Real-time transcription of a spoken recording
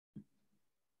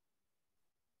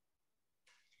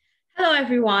Hello,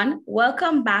 everyone.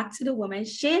 Welcome back to the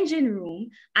Women's Changing Room.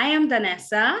 I am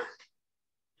Donessa.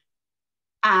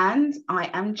 And I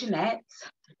am Ginette.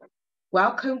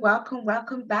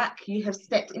 Welcome back. You have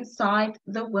stepped inside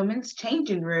the women's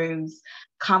changing rooms.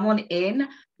 Come on in,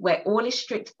 where all is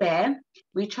stripped bare.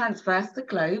 We traverse the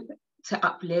globe to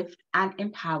uplift and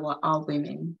empower our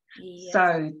women. Yes.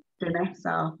 So,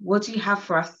 Donessa, what do you have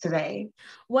for us today?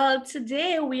 Well,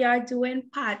 today we are doing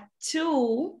part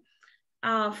two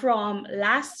from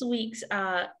last week's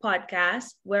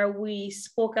podcast, where we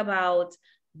spoke about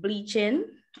bleaching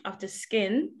of the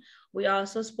skin. We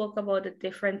also spoke about the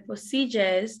different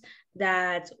procedures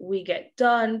that we get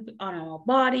done on our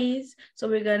bodies. So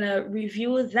we're going to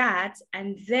review that,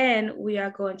 and then we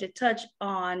are going to touch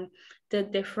on the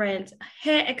different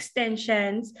hair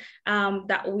extensions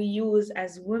that we use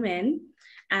as women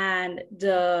and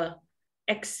the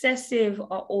excessive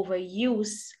or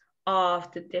overuse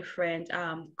of the different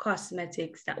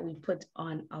cosmetics that we put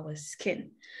on our skin.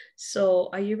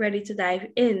 So are you ready to dive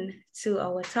in to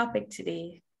our topic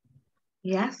today?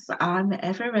 Yes, I'm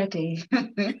ever ready.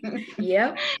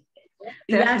 Yep.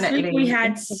 Last week we Definitely.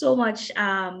 had so much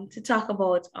to talk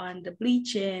about on the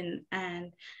bleaching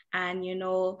and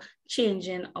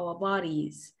changing our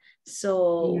bodies.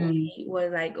 So we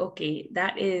were like, okay,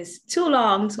 that is too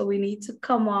long. So we need to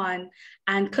come on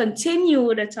and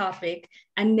continue the topic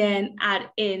and then add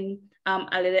in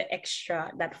a little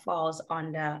extra that falls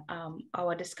under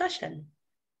our discussion.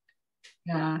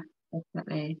 Yeah,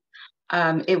 definitely.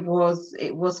 It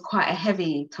was quite a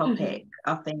heavy topic,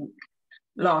 I think,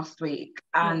 last week,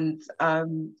 and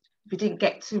we didn't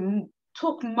get to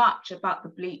talk much about the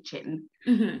bleaching,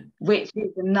 which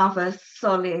is another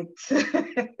solid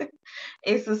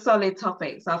it's a solid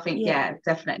topic. So I think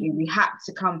definitely we had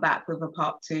to come back with a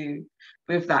part two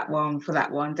with that one,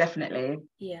 definitely.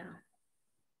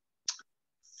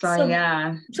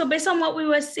 So based on what we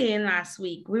were saying last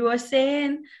week, we were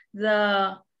saying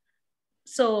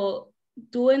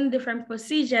doing different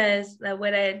procedures, like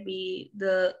whether it be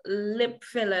the lip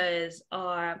fillers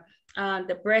or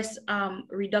the breast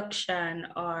reduction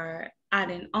or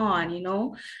adding on,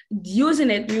 using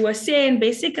it, we were saying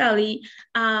basically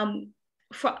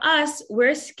for us,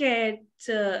 we're scared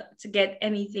to get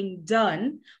anything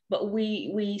done, but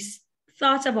we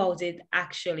thought about it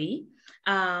actually.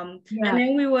 And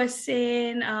then we were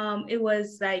saying it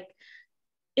was like,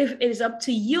 if it is up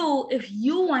to you, if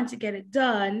you want to get it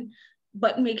done,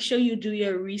 but make sure you do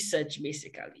your research,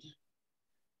 basically.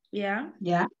 Yeah,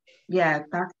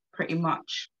 that's pretty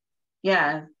much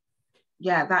that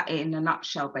in a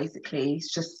nutshell. Basically,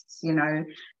 it's just,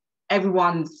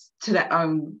 everyone's to their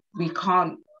own. We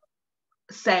can't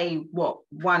say what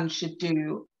one should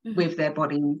do with their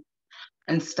body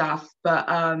and stuff, but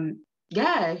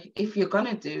if you're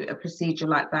gonna do a procedure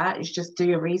like that, it's just do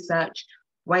your research,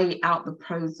 weigh out the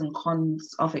pros and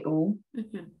cons of it all,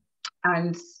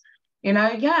 and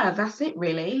that's it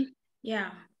really.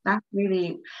 That's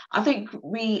really, I think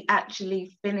we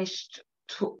actually finished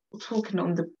talking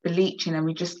on the bleaching, and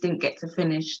we just didn't get to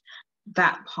finish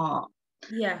that part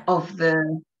of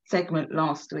the segment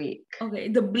last week. Okay,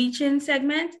 the bleaching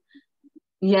segment.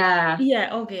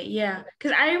 Okay,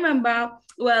 because I remember,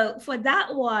 well, for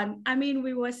that one, I mean,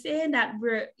 we were saying that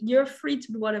you're free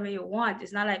to do whatever you want.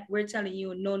 It's not like we're telling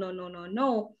you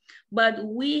no, but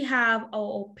we have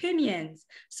our opinions.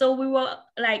 So we were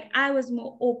like, I was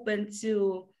more open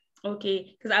to,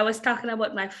 okay, because I was talking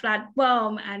about my flat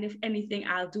bum, and if anything,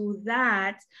 I'll do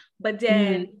that. But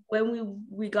then when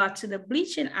we got to the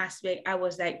bleaching aspect, I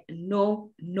was like,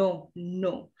 no.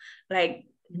 Like,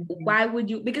 why would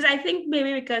you? Because I think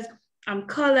maybe because I'm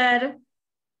colored,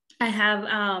 I have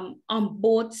on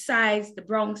both sides, the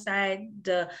brown side,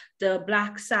 the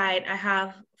black side, I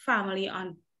have family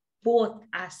on both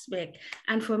aspects.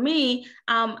 And for me,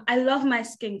 I love my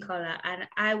skin color, and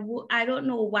I don't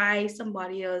know why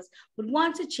somebody else would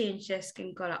want to change their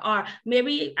skin color. Or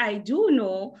maybe I do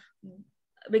know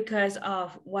because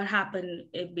of what happened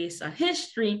based on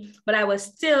history, but I was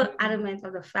still adamant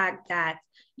of the fact that,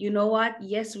 you know what,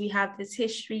 yes, we have this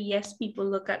history, yes, people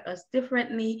look at us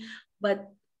differently, but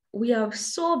we are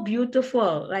so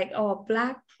beautiful. Like our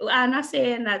black, I'm not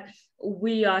saying that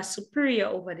we are superior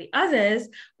over the others,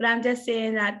 but I'm just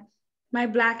saying that my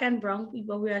black and brown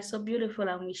people, we are so beautiful,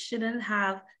 and we shouldn't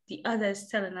have the others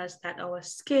telling us that our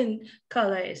skin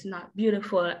color is not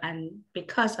beautiful, and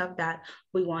because of that,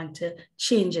 we want to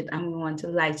change it and we want to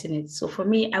lighten it. So for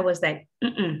me, I was like,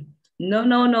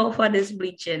 no for this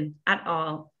bleaching at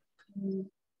all.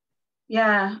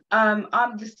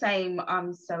 I'm the same.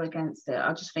 I'm so against it.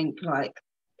 I just think, like,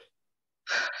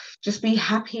 just be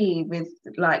happy with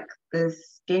like the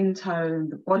skin tone,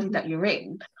 the body that you're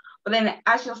in. But then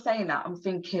as you're saying that, I'm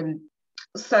thinking,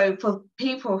 so for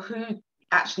people who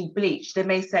actually bleach, they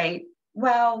may say,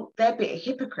 well, they're a bit of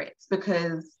hypocrites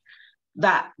because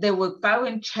that they will go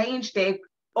and change their,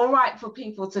 all right for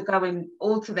people to go and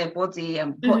alter their body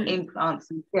and put implants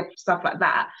and stuff like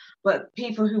that, but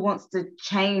people who wants to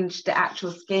change the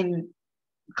actual skin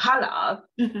color,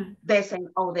 they're saying,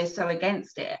 oh, they're so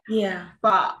against it. Yeah.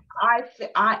 But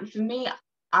for me,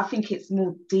 I think it's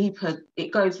more deeper.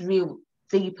 It goes real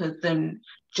deeper than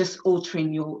just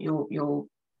altering your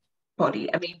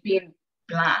body. I mean, being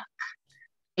black,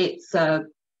 it's a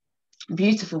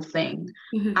beautiful thing,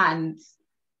 and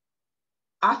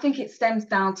I think it stems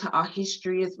down to our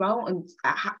history as well, and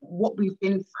what we've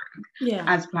been through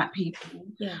as Black people.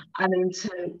 Yeah. And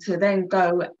then to then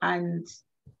go and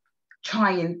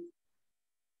try and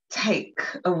take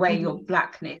away your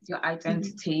Blackness, your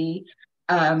identity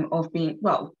of being,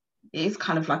 well, it is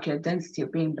kind of like an identity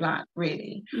of being Black,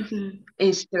 really.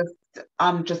 It's just,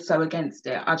 I'm just so against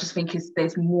it. I just think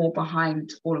there's more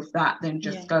behind all of that than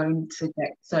just going to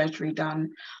get surgery done,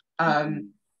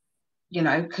 you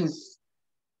know, because,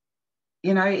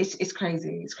 you know, it's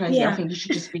crazy. It's crazy. I think you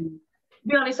should just be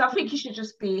honest, I think you should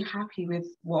just be happy with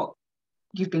what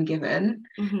you've been given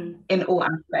in all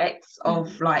aspects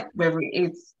of like whether it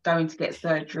is going to get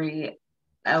surgery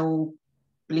or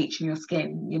bleaching your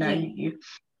skin. You know,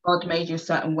 God made you a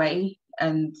certain way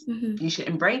and you should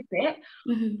embrace it.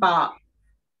 But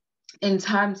in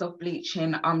terms of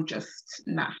bleaching, I'm just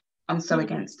I'm so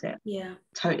against it. Yeah,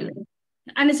 totally.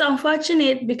 And it's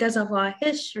unfortunate because of our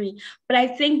history, but I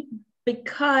think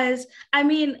because I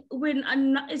mean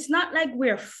it's not like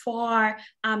we're for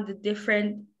the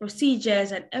different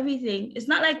procedures and everything. It's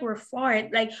not like we're for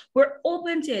it, like we're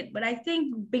open to it, but I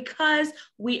think because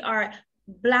we are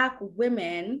Black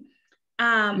women,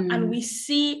 and we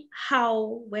see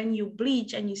how when you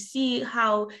bleach and you see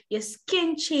how your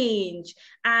skin change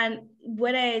and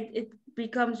whether it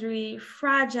becomes really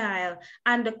fragile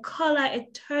and the color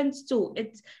it turns to,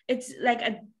 it's like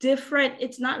a different,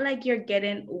 it's not like you're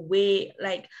getting way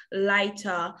like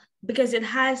lighter because it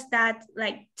has that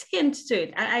like tint to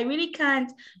it. I really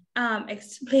can't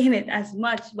explain it as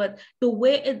much, but the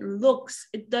way it looks,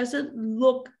 it doesn't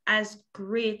look as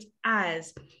great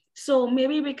as. So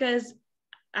maybe because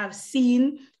I've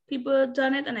seen people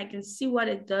done it and I can see what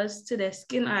it does to their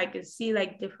skin, or I can see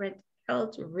like different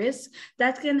health risks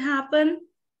that can happen.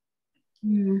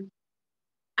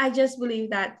 I just believe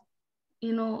that,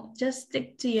 you know, just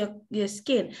stick to your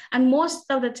skin. And most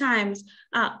of the times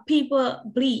people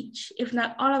bleach, if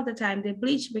not all of the time, they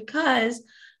bleach because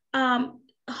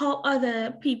how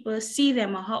other people see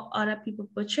them or how other people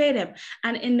portray them.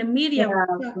 And in the media,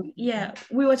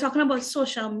 we were talking about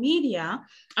social media,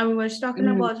 and we were talking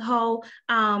about how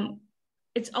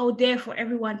it's out there for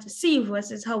everyone to see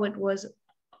versus how it was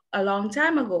a long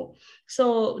time ago.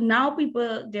 So now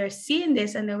people, they're seeing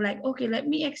this and they're like, okay, let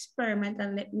me experiment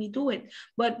and let me do it.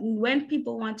 But when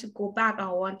people want to go back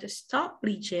or want to stop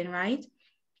bleaching, right,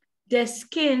 their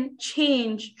skin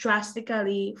changed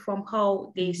drastically from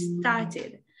how they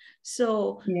started.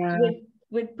 So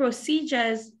with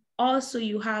procedures, also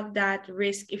you have that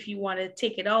risk if you want to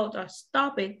take it out or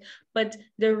stop it, but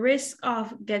the risk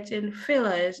of getting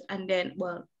fillers and then,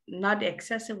 well, not the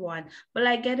excessive one, but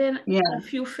like getting a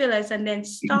few fillers and then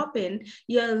stopping,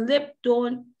 your lip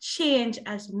don't change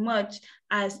as much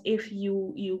as if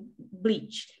you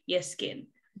bleach your skin.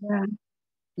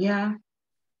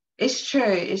 It's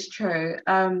true.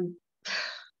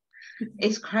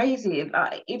 It's crazy.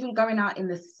 Like even going out in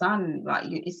the sun, like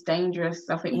it's dangerous.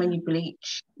 I think when you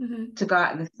bleach, to go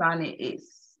out in the sun,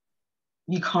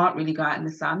 you can't really go out in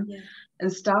the sun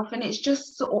and stuff. And it's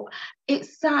just sort of,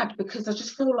 it's sad because I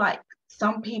just feel like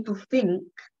some people think,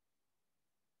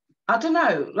 I don't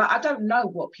know, like I don't know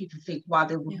what people think why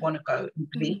they would want to go and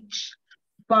bleach,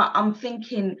 but I'm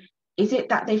thinking, is it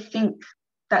that they think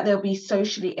that they'll be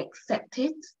socially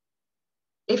accepted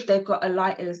if they've got a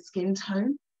lighter skin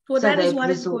tone? Well, so that is what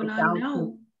is going on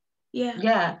now.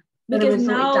 Because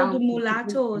now the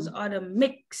mulattoes are the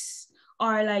mix,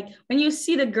 or like when you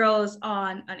see the girls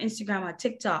on Instagram or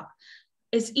TikTok,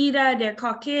 it's either they're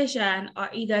Caucasian or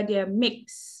either they're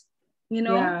mixed, you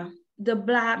know? The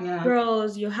Black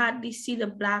girls, you hardly see the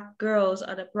Black girls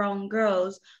or the brown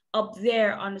girls up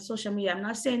there on the social media. I'm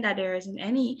not saying that there isn't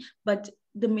any, but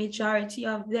the majority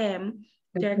of them,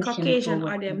 they're Caucasian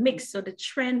or they're mixed. So the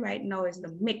trend right now is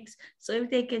the mix. So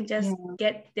if they can just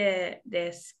get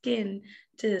their skin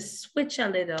to switch a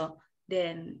little,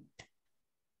 then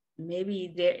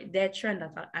maybe their trend,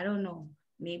 I don't know,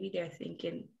 maybe they're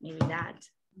thinking maybe that.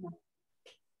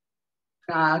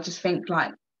 I just think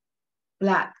like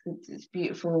black, it's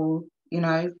beautiful, you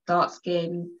know, dark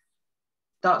skin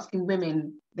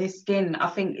women, their skin, I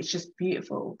think it's just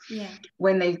beautiful. Yeah.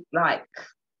 When they like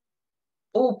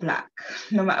all black,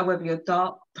 no matter whether you're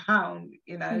dark, brown,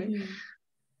 you know,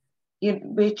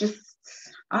 we're just,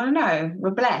 I don't know,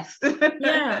 we're blessed.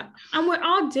 Yeah, and we're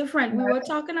all different. We were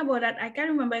talking about that. I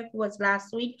can't remember if it was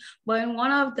last week, but in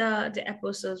one of the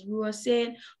episodes, we were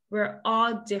saying we're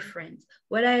all different,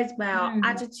 whether it's by our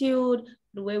attitude,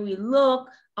 the way we look,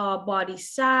 our body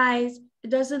size. It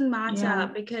doesn't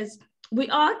matter because we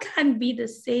all can be the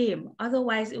same.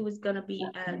 Otherwise, it was gonna be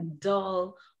a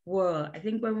dull world. I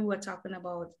think when we were talking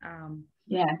about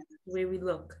the way we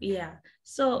look,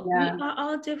 so we are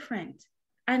all different.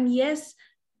 And yes,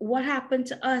 what happened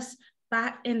to us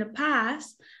back in the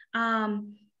past,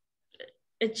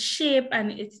 it's shaped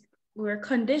and we're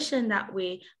conditioned that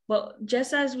way. But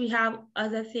just as we have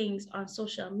other things on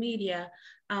social media,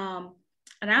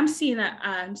 and I'm seeing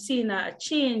a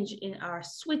change in our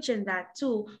switch in that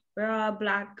too, where our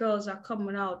Black girls are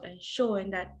coming out and showing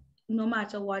that no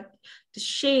matter what the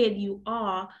shade you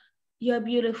are, you're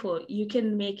beautiful. You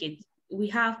can make it. We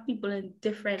have people in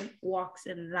different walks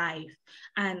in life,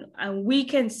 and we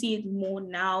can see it more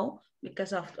now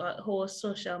because of the whole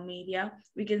social media.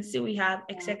 We can see we have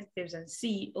executives and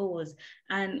CEOs,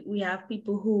 and we have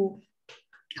people who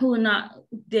not,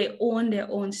 they own their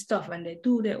own stuff and they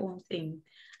do their own thing.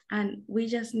 And we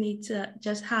just need to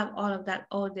just have all of that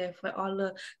out there for all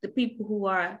the people who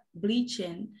are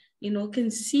bleaching, you know, can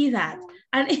see that.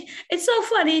 And it's so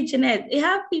funny, Ginette, you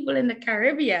have people in the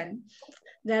Caribbean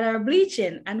that are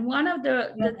bleaching. And one of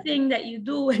the thing that you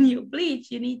do when you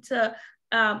bleach, you need to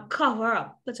cover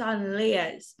up, put on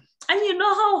layers. And you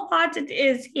know how hot it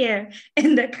is here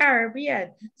in the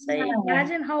Caribbean. So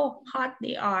imagine how hot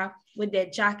they are with their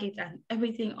jacket and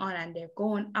everything on, and they're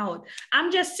going out. I'm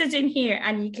just sitting here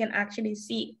and you can actually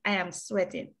see I am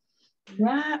sweating.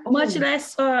 Yeah. Much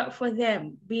less for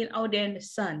them being out there in the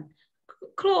sun,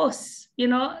 close, you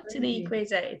know, to the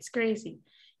equator. It's crazy.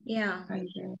 Yeah.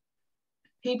 Crazy.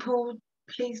 People,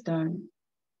 please don't.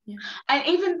 Yeah. And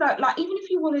even though, like, even if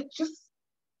you want to just,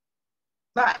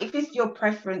 like, if it's your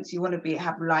preference, you want to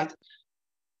have light,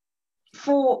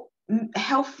 for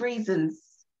health reasons,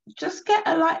 just get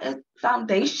a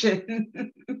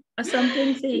foundation or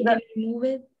something so you can remove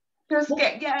it. Just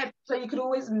so you could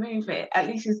always move it. At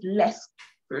least it's less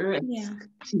risk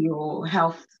to your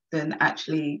health than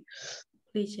actually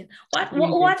bleaching.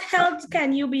 What health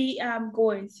can you be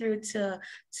going through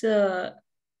to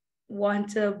want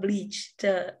to bleach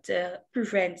to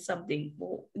prevent something?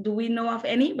 Do we know of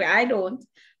any? But I don't.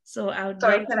 So I would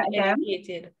like to be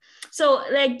educated. So,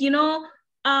 like, you know,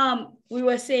 we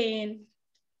were saying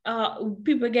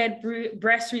people get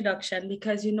breast reduction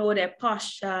because, you know, their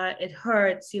posture, it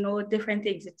hurts, you know, different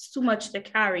things. It's too much to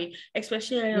carry,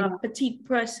 especially a petite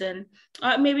person,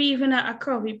 maybe even a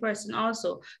curvy person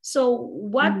also. So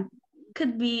what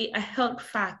could be a health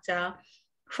factor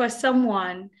for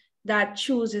someone that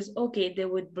chooses, okay, they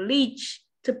would bleach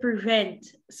to prevent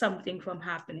something from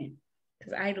happening?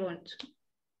 Because I don't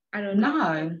know.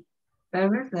 No,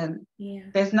 there isn't. Yeah.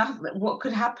 There's nothing. What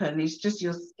could happen is just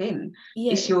your skin.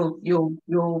 Yeah. It's your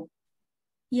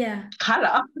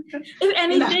color. If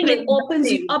anything, it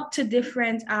opens you up to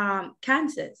different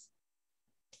cancers.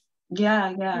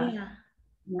 Yeah.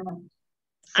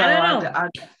 So I don't know.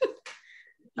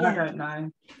 I don't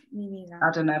know. Me neither.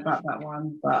 I don't know about that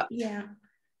one, but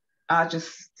I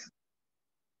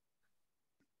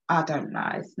don't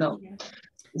know. It's not.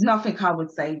 There's nothing I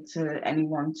would say to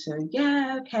anyone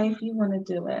okay, if you want to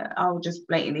do it, I'll just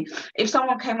blatantly. If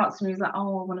someone came up to me and was like,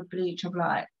 oh, I want to bleach, I'm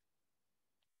like,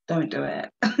 don't do it.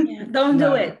 Yeah, don't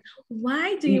do it.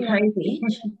 Why do you want to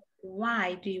bleach?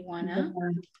 Why do you want to?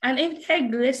 And if they're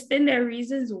listing their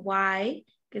reasons why,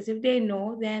 because if they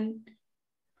know, then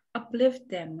uplift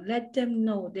them. Let them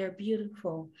know they're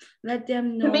beautiful. Let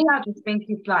them know. To me, I just think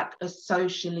it's like a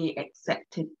socially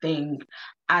accepted thing,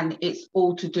 and it's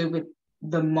all to do with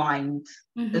the mind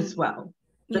as well,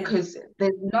 because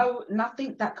there's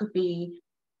nothing that could be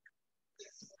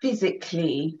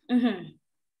physically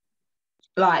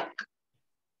like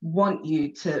want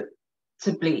you to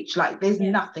bleach. Like there's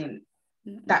nothing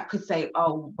that could say,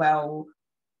 oh well,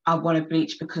 I want to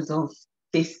bleach because of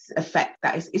this effect.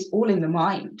 That is, it's all in the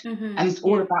mind, and it's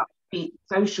all about being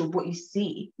social, what you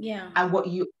see and what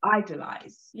you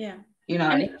idolize, you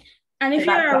know. And if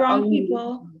you're around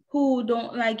people who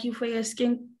don't like you for your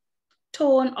skin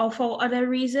tone or for other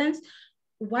reasons,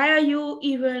 why are you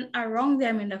even around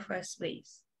them in the first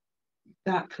place?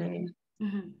 Exactly.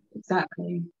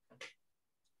 Exactly.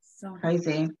 So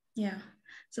crazy. Yeah.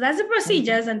 So that's the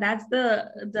procedures, and that's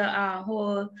the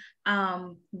whole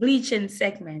bleaching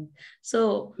segment.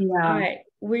 So all right,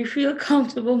 we feel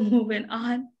comfortable moving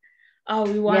on.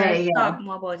 Oh, we want to talk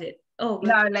more about it. Oh, good.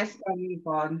 No, let's move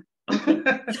on. Okay.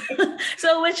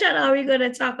 So which one are we going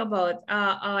to talk about?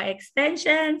 Our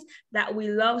extensions that we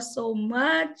love so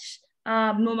much,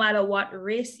 no matter what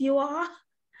race you are.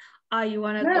 Or you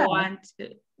want to go on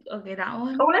to, okay, that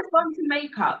one? Oh, let's go on to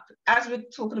makeup. As we're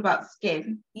talking about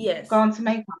skin. Yes. Go on to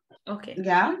makeup. Okay.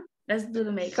 Yeah? Let's do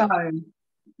the makeup. So,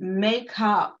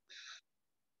 makeup.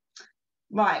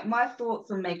 Right, my thoughts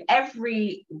on makeup.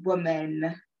 Every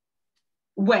woman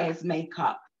wears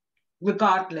makeup,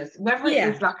 regardless. Whether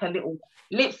it is like a little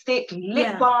lipstick,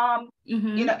 lip balm,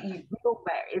 you know, we all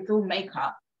wear it. It's all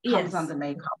makeup. Comes under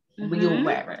makeup. We all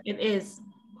wear it. It is.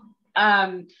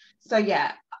 So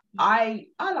yeah, I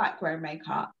like wearing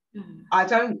makeup. I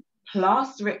don't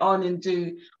plaster it on and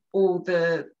do all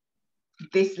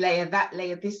this layer, that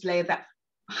layer, this layer, that.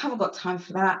 I haven't got time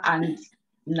for that, and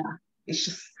nah, it's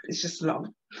just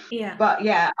long. Yeah. But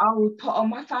yeah, I will put on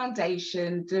my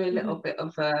foundation, do a little bit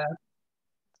of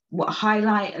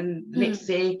highlight and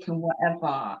lipstick and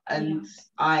whatever, and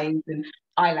eyes and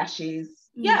eyelashes.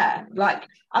 Yeah, like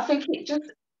I think it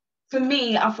just, for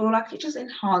me, I feel like it just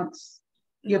enhances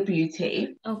your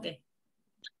beauty. Okay.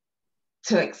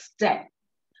 To extent.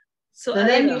 So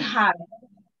then you have,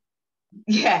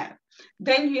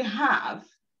 then you have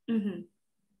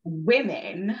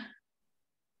women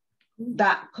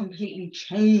that completely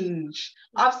change.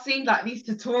 I've seen like these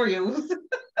tutorials.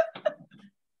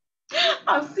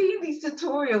 I've seen these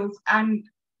tutorials, and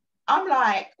I'm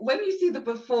like, when you see the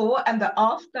before and the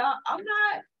after, I'm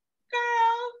like,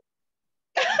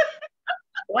 girl,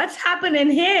 what's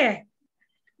happening here?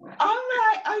 I'm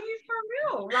like, are you for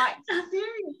real? Like,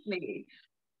 seriously?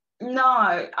 No,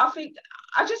 I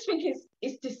just think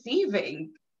it's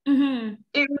deceiving. It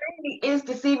really is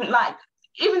deceiving. Like,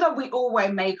 even though we all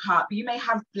wear makeup, you may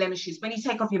have blemishes. When you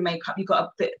take off your makeup, you got a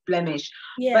bit blemish.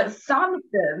 Yeah. But some of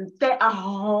them, they're a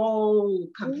whole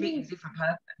completely different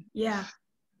person. Yeah.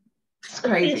 It's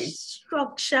crazy. It's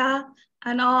structure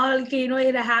and all, you know,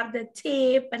 they have the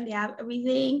tape and they have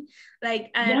everything. Like,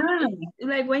 and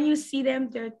like when you see them,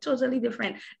 they're totally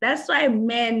different. That's why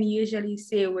men usually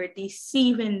say we're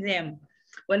deceiving them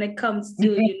when it comes to,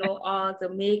 you know, all the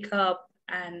makeup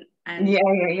and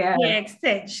hair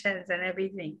extensions and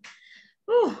everything.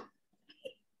 Ooh.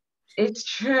 It's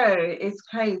true. It's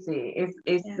crazy.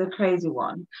 It's the crazy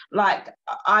one. Like,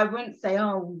 I wouldn't say,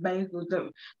 oh,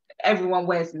 everyone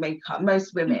wears makeup.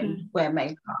 Most women wear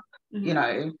makeup. You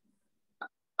know,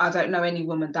 I don't know any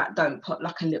woman that don't put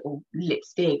like a little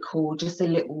lipstick or just a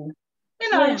little,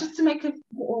 you know, just to make a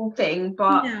little thing.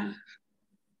 But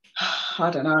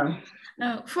I don't know.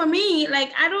 No, for me,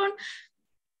 like,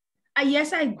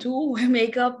 yes, I do wear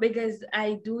makeup because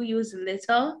I do use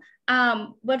little.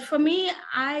 But for me,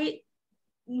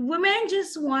 women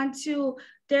just want to,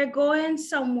 they're going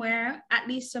somewhere, at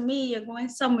least for me, you're going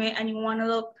somewhere and you want to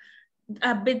look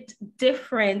a bit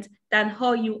different than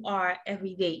how you are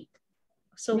every day.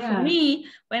 So for me,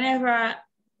 whenever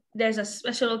there's a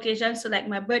special occasion, so like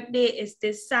my birthday is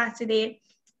this Saturday,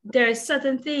 there are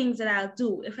certain things that I'll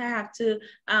do if I have to,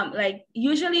 like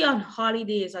usually on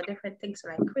holidays or different things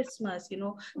like Christmas, you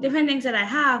know, different things that I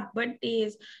have,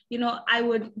 birthdays, you know, I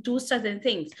would do certain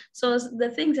things. So the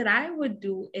things that I would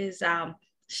do is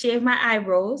shave my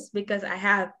eyebrows because I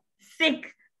have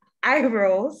thick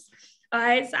eyebrows. All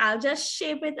right, so I'll just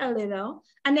shape it a little,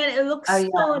 and then it looks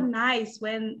so nice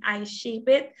when I shape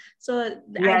it. So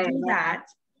I do that,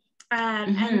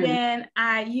 and then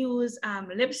I use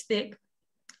lipstick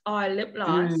or lip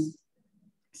gloss.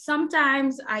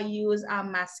 Sometimes I use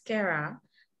mascara.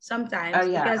 Sometimes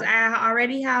because I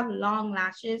already have long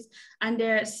lashes and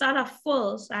they're sort of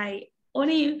full. So I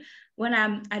only when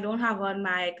I don't have on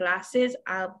my glasses,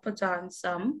 I'll put on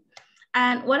some.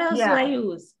 And what else do I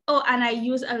use? Oh, and I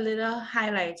use a little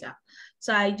highlighter.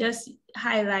 So I just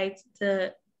highlight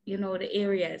the, you know, the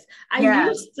areas. I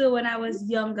used to, when I was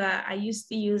younger, I used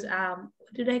to use,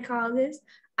 what do they call this?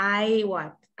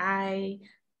 Eyeliner?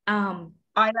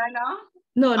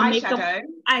 No, the makeup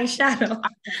eyeshadow.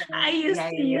 I used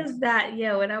to use that,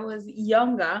 when I was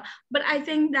younger. But I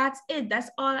think that's it. That's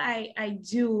all I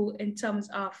do in terms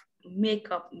of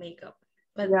makeup.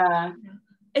 But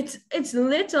it's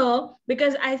little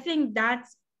because I think that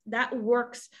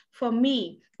works for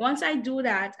me. Once I do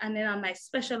that, and then on my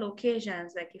special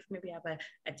occasions, like if maybe I have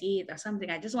a date or something,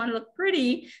 I just want to look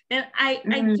pretty, then I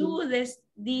do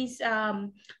these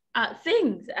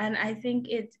things, and I think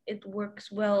it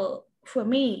works well for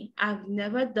me. I've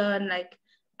never done like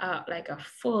like a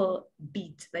full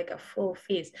beat, like a full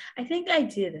face. I think I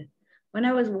did when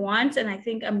I was once, and I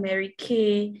think a Mary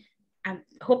Kay. I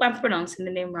hope I'm pronouncing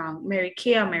the name wrong. Mary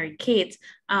Kay or Mary Kate.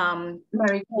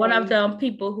 Mary One of Kay. the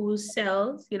people who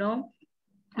sells, you know,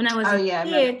 when I was Oh in yeah,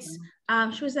 States,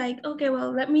 she was like, okay,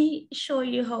 well, let me show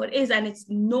you how it is. And it's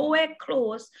nowhere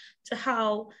close to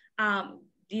how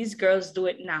these girls do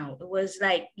it now. It was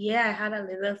like, yeah, I had a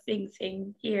little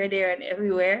thing here, there, and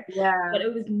everywhere. yeah. But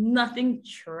it was nothing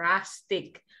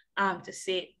drastic to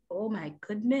say, oh my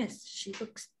goodness, she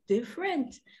looks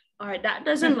different. Or that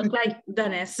doesn't look like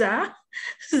Donessa.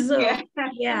 So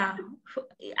yeah,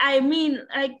 I mean,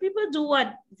 like people do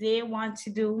what they want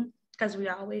to do, because we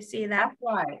always say that. That's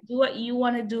right. Do what you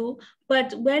want to do.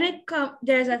 But when it comes,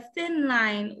 there's a thin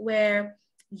line where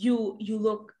you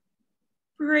look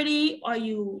pretty, or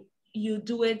you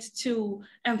do it to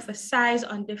emphasize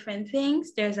on different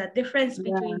things. There's a difference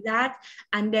between that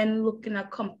and then looking a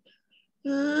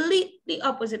completely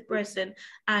opposite person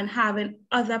and having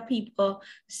other people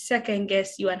second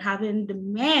guess you, and having the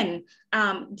men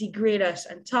degrade us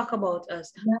and talk about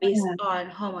us based on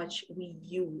how much we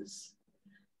use.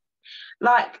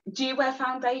 Like, do you wear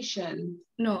foundation?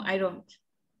 No, I don't.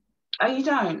 Oh, you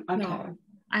don't? Okay. No,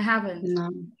 I haven't.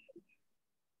 No.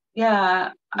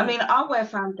 Yeah, I mean, I wear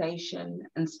foundation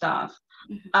and stuff.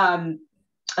 I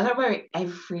don't wear it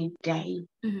every day.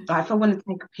 Like if I want to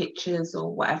take pictures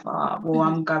or whatever, or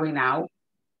I'm going out,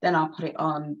 then I'll put it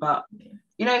on. But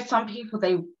you know, some people,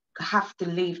 they have to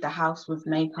leave the house with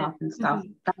makeup and stuff.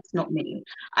 That's not me.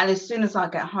 And as soon as I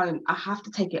get home, I have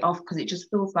to take it off because it just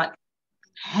feels like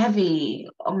heavy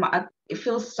on my, it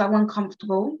feels so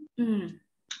uncomfortable.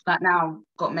 Like now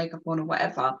I've got makeup on or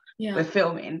whatever, we're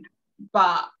filming,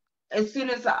 but as soon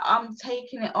as I'm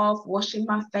taking it off, washing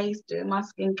my face, doing my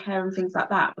skincare and things like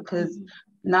that, because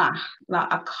nah,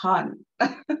 like I can't.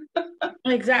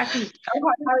 Exactly. I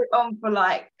can't have it on for,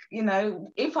 like, you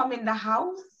know, if I'm in the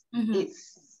house,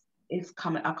 it's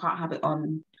coming. I can't have it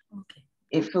on. Okay.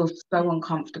 It feels so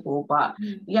uncomfortable. But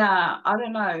yeah, I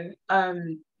don't know.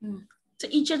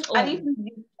 To each its own.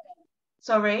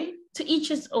 Sorry? To each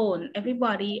his own.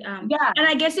 Everybody. Yeah. And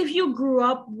I guess if you grew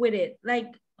up with it, like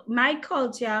my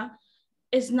culture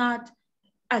is not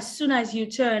as soon as you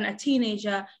turn a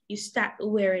teenager, you start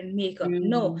wearing makeup.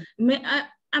 No.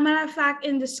 A matter of fact,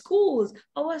 in the schools,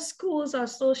 our schools are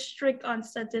so strict on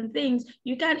certain things.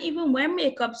 You can't even wear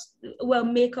makeup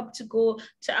to go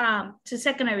to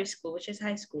secondary school, which is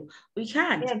high school. We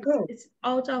can't. Yeah, good. It's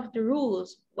out of the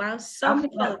rules. While some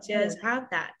cultures have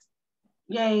that.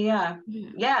 Yeah.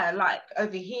 Like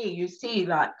over here, you see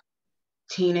like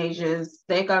teenagers,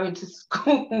 they go into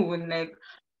school and their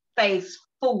face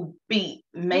full beat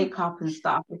makeup and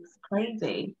stuff. It's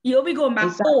crazy. You'll be going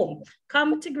back home.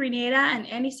 Come to Grenada and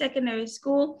any secondary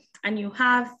school, and you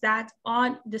have that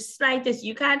on the slightest.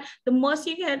 The most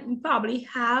you can probably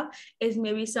have is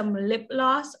maybe some lip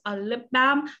gloss or lip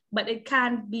balm, but it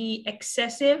can't be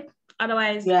excessive.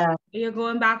 Otherwise, you're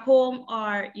going back home,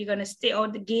 or you're going to stay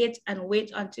out the gate and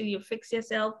wait until you fix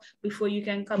yourself before you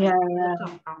can come into the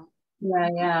compound.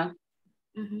 Yeah.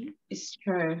 It's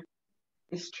true.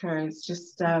 It's true. It's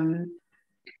just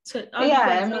so it all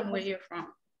depends on where you're from.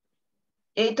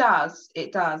 It does.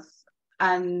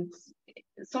 And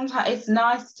sometimes it's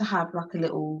nice to have like a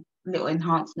little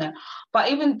enhancement. But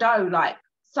even though, like,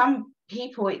 some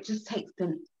people, it just takes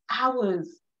them hours.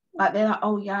 Like they're like,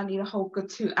 oh yeah, I need a whole good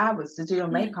 2 hours to do your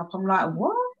makeup. I'm like,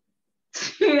 what?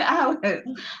 2 hours?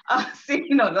 I've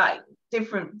seen like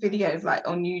different videos like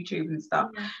on YouTube and stuff.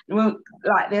 Well,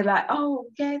 like they're like, oh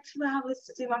yeah, 2 hours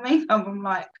to do my makeup. I'm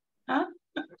like, huh?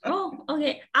 Oh,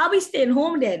 okay. I'll be staying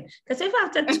home then. Because if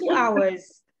after 2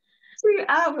 hours, 2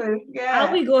 hours, yeah,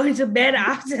 I'll be going to bed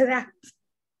after that.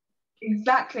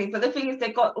 Exactly. But the thing is,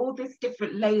 they've got all these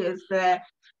different layers there.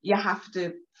 You have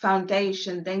to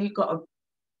foundation, then you got to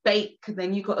bake, and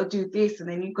then you got to do this, and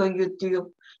then you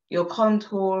do your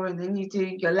contour, and then you do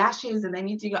your lashes, and then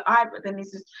you do your eyebrow. Then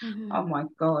it's just, oh my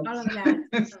God. All of that.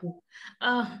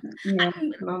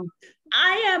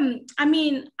 I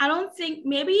mean, I don't think,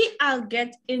 maybe I'll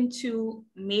get into,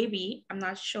 I'm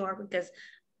not sure because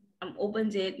I'm open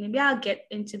to it. Maybe I'll get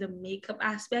into the makeup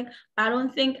aspect, but I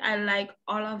don't think I like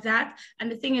all of that.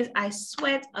 And the thing is, I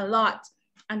sweat a lot.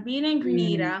 And being in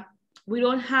Grenada, we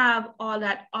don't have all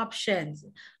that options.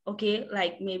 Okay,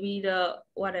 like maybe the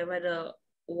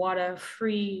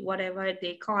water-free, whatever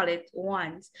they call it,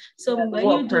 ones. So when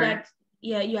you do that,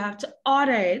 you have to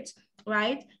order it,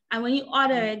 right? And when you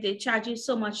order it, they charge you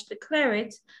so much to clear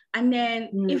it. And then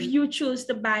if you choose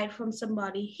to buy it from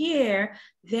somebody here,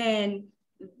 then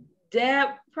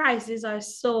their prices are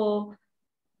so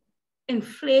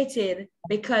inflated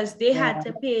because they had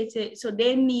to pay it, so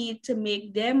they need to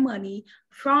make their money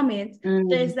from it.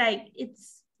 So it's like,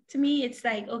 to me, it's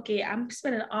like, okay, I'm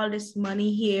spending all this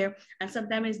money here, and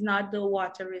sometimes it's not the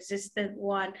water resistant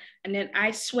one, and then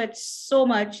I sweat so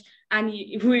much, and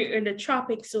we're in the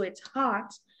tropics, so it's hot.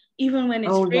 Even when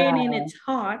it's raining, it's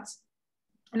hot,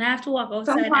 and I have to walk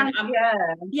outside. Sometimes,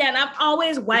 and I'm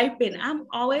always wiping. I'm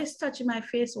always touching my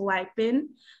face, wiping,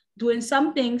 doing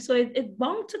something. So it's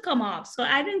bound to come off. So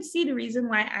I didn't see the reason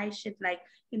why I should, like,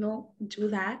 do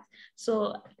that.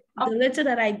 So the little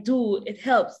that I do, it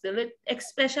helps.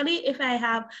 Especially if I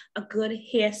have a good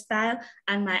hairstyle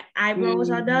and my eyebrows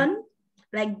are done,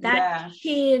 like that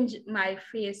changed my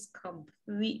face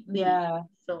completely.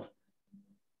 So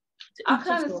I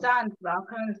can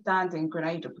understand in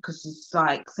Grenada, because it's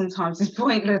like sometimes it's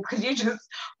pointless because you just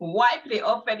wipe it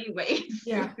off anyway.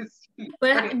 Yeah.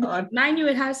 But mind you,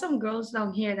 it has some girls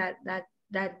down here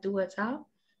that do it out.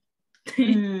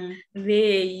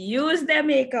 They use their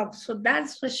makeup, so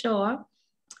that's for sure.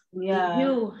 Yeah. They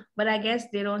do, but I guess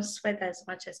they don't sweat as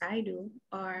much as I do,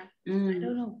 or I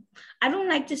don't know. I don't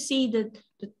like to see the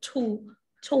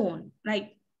tone.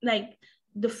 Like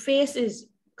the face is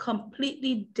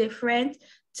completely different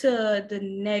to the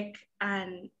neck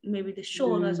and maybe the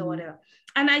shoulders or whatever.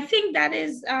 And I think that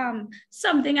is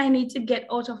something I need to get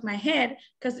out of my head,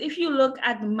 because if you look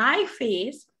at my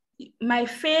face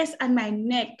and my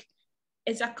neck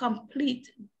is a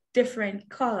complete different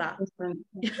color.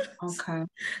 Okay.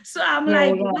 So I'm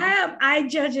like, why am I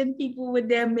judging people with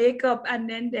their makeup and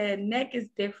then their neck is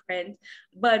different?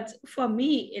 But for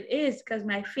me, it is, because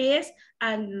my face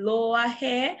and lower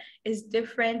hair is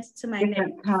different to my neck.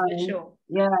 For sure.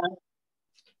 Yeah.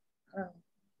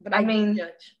 But I mean,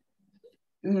 judge.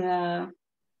 Yeah.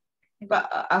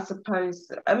 But I suppose,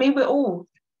 I mean, we're all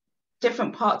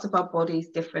different parts of our bodies,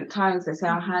 different tones. They say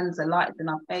our hands are lighter than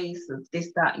our face, or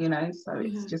this, that, so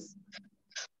it's just,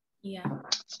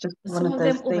 it's just one of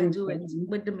those things. Overdo it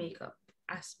with the makeup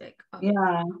aspect of it.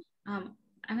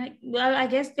 And I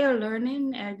guess they're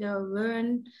learning, and they'll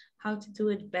learn how to do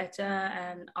it better,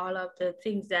 and all of the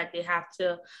things that they have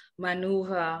to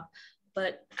maneuver.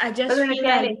 But I just feel again,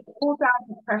 like it's all down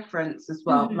to preference as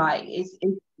well. Like it's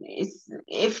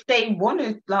if they want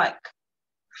to, like,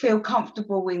 feel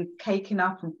comfortable with caking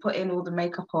up and putting all the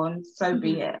makeup on, so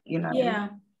be it, Yeah.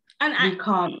 And we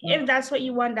can't. If that's what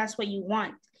you want, that's what you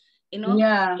want,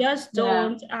 Yeah. Just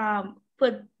don't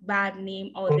put bad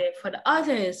name out there for the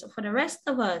others, for the rest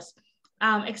of us,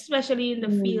 especially in the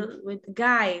field with the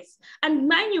guys. And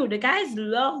mind you, the guys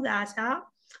love that,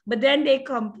 but then they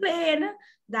complain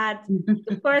that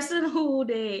the person who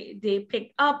they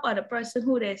pick up, or the person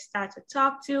who they start to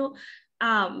talk to,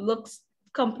 looks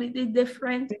completely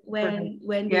different when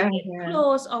they get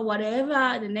close or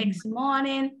whatever the next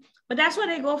morning. But that's what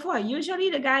they go for. Usually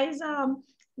the guys,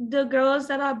 the girls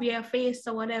that are barefaced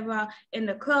or whatever in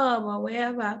the club or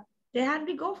wherever, they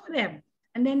hardly go for them,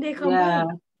 and then they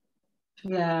complain.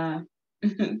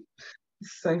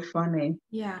 It's so funny.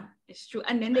 Yeah, it's true.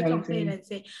 And then they complain and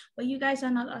say, well, you guys are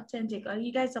not authentic, or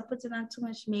you guys are putting on too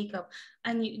much makeup,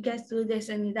 and you guys do this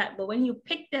and that. But when you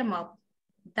pick them up,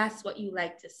 that's what you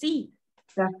like to see.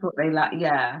 That's what they like.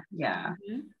 Yeah.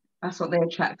 That's what they're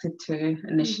attracted to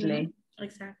initially.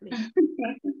 Exactly.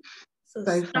 So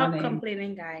stop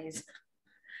complaining, guys.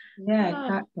 Yeah,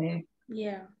 exactly.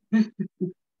 Yeah.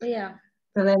 Yeah.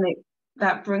 So then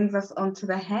that brings us onto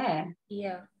the hair.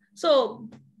 Yeah. So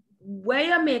wear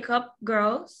your makeup,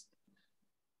 girls.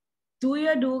 Do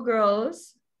your do,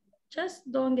 girls. Just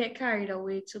don't get carried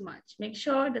away too much. Make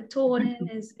sure the toning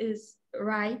is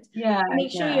right. Yeah.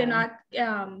 Make sure you're not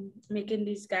making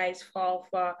these guys fall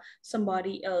for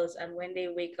somebody else, and when they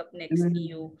wake up next to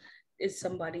you, it's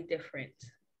somebody different.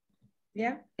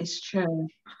 Yeah. It's true.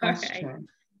 That's true.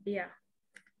 Yeah.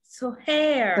 So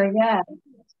hair. So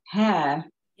hair.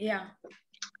 Yeah.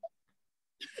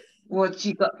 What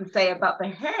you got to say about the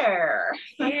hair?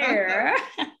 Hair.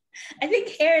 I think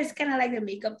hair is kind of like the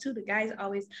makeup too. The guys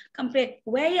always complain,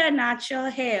 wear your natural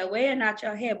hair.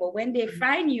 But when they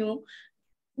find you,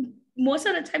 most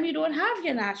of the time you don't have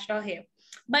your natural hair.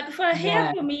 But for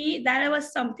hair, for me, that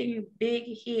was something big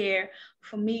here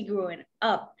for me growing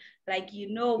up. Like,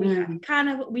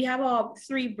 we have our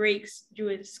 3 breaks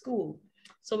during school.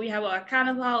 So we have our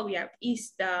carnival, we have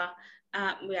Easter,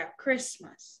 we have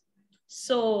Christmas.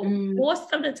 So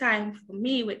most of the time for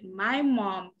me with my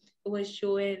mom, it was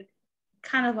during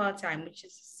carnival time, which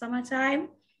is summertime.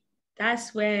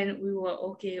 That's when we were,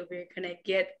 we're gonna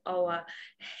get our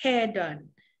hair done.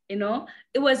 you know.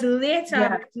 It was later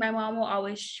Yeah. because my mom was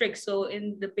always strict. So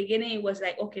in the beginning, it was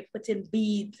like, okay, put in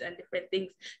beads and different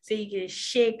things so you can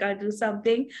shake or do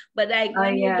something. But like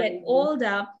when you Yeah. get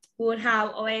older, we would have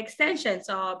our extensions,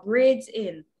 our braids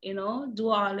in, you know, do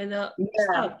all of the Yeah.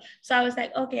 stuff. So I was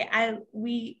like, okay,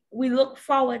 we look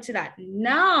forward to that.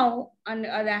 Now, on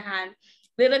the other hand,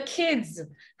 little kids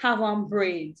have on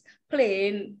braids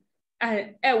playing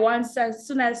at once as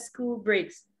soon as school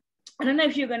breaks. I don't know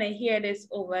if you're gonna hear this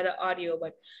over the audio,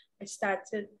 but it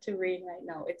started to rain right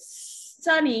now. It's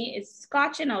sunny, it's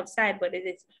scorching outside, but it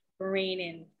is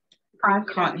raining. I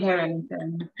can't hear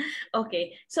anything. Okay,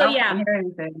 so I yeah. can't hear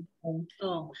anything.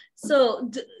 Oh, so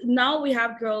now we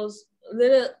have girls,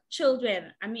 little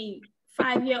children. I mean,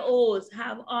 5-year-olds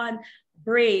have on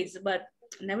braids, but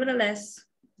nevertheless,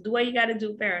 do what you gotta do,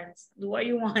 parents. Do what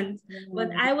you want. But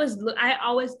I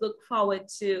always look forward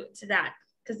to that,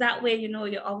 because that way, you know,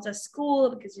 you're out of school,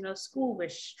 because you know school we're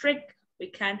strict, we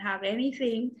can't have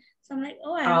anything. So I'm like,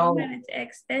 oh, I have a minute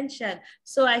extension.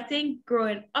 So I think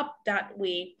growing up that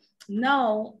way,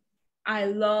 now I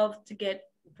love to get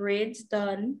braids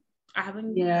done. I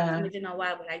haven't done it in a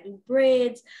while, but I do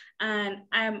braids, and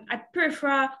I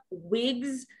prefer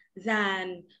wigs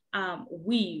than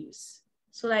weaves.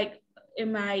 So like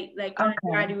in my when I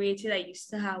graduated, I used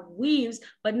to have weaves,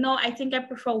 but no, I think I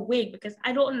prefer wig because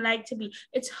I don't like to be.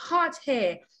 It's hot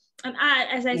hair, and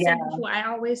as I said before,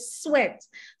 I always sweat.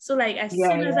 So like as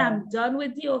soon as I'm done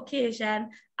with the occasion,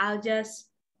 I'll just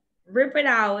rip it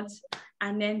out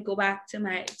and then go back to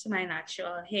my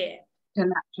natural hair. To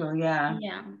natural, yeah.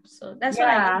 Yeah, so that's what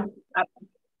I do.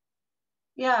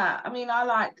 I mean, I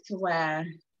like to wear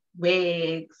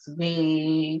wigs,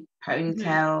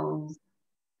 ponytails,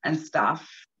 and stuff,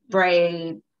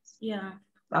 braids. Yeah.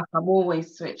 Like I'm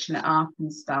always switching it up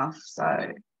and stuff. So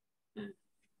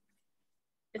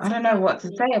I don't know what to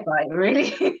say about it,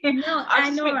 really. No, I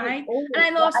know, right? And I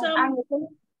know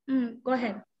some. Go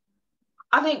ahead.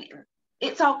 I think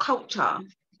it's our culture.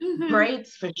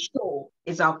 Braids for sure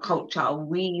is our culture.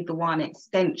 We, the one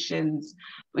extensions,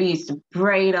 we used to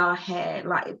braid our hair,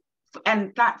 like,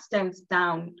 and that stems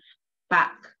down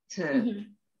back to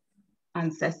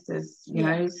ancestors. You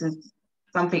know, this is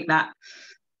something that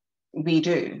we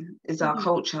do, is our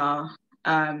culture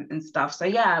and stuff. So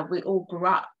yeah, we all grew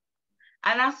up,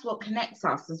 and that's what connects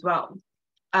us as well.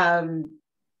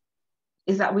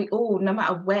 Is that we all, no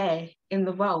matter where in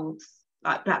the world,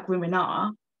 like Black women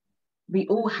are, we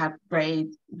all have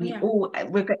braids.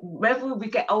 Whether we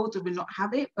get older, we not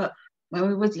have it. But when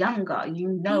we was younger, you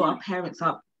know, our parents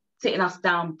are sitting us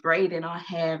down, braiding our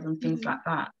hair and things like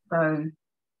that. So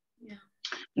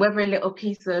whether a little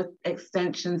piece of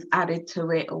extensions added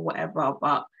to it or whatever,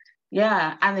 but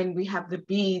yeah, and then we have the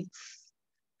beads,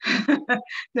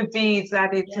 the beads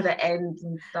added to the ends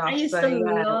and stuff. I used to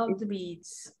love the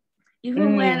beads,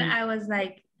 even when I was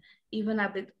like even a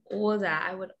bit older.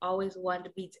 I would always want the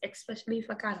beads, especially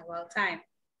for carnival time.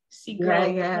 See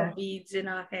girls with her beads in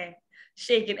her hair,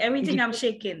 shaking everything. I'm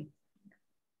shaking,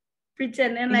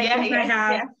 pretending like I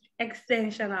have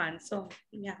extension on. So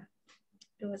yeah,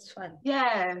 it was fun.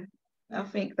 Yeah, I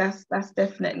think that's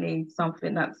definitely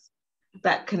something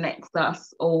that connects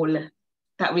us all,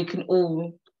 that we can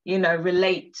all, you know,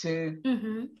 relate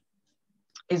to.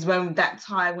 Is when that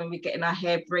time when we're getting our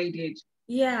hair braided.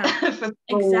 Yeah, for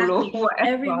school or whatever.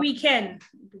 Every weekend,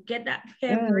 get that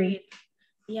hair braid.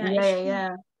 Yeah.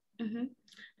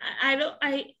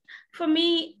 For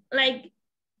me, like,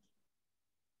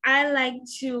 I like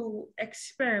to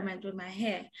experiment with my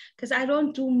hair because I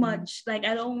don't do much. Like,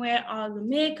 I don't wear all the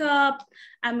makeup.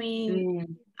 I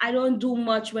mean, I don't do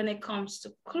much when it comes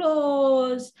to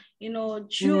clothes, you know,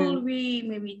 jewelry,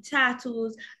 maybe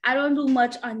tattoos. I don't do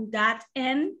much on that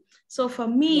end. So for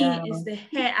me, it's the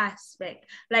hair aspect.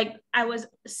 Like, I was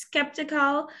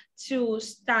skeptical to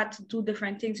start to do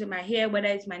different things with my hair, whether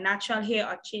it's my natural hair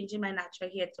or changing my natural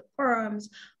hair to perms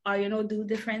or, you know, do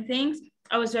different things.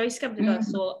 I was very skeptical.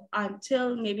 So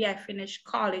until maybe I finished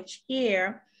college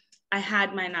here, I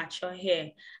had my natural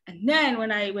hair. And then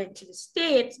when I went to the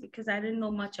States, because I didn't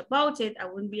know much about it, I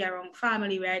wouldn't be around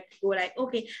family, right? They were like,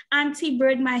 okay, auntie,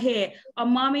 braid my hair. Or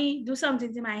mommy, do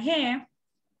something to my hair.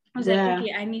 I was like,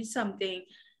 okay, I need something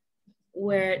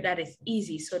where that is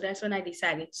easy. So that's when I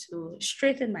decided to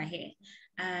straighten my hair.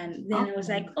 And then I was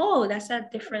like, oh, that's a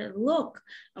different look.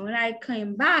 And when I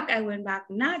came back, I went back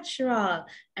natural.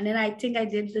 And then I think I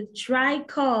did the dry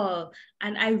curl.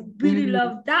 And I really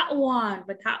loved that one.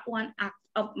 But that one acted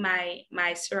up my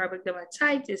seborrheic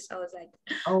dermatitis. So I was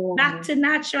like, back to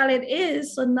natural it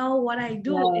is. So now what I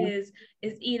do is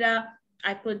either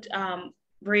I put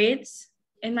braids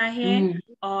in my hair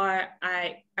or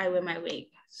I wear my wig.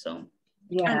 So, and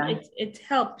Yeah. it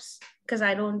helps because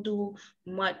I don't do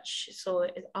much, so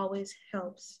it always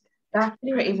helps. That's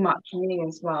Anyway. pretty much me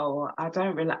as well. I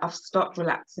don't really, I've stopped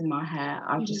relaxing my hair.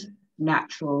 I just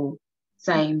natural,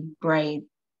 same braid,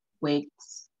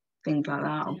 wigs, things like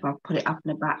that. Or if I put it up in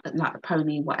the back, like the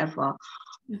pony, whatever.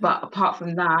 But apart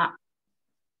from that,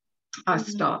 I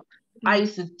stopped. I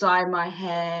used to dye my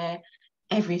hair,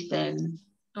 everything.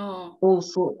 All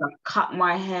sorts. I've cut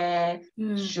my hair,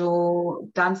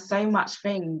 short, done so much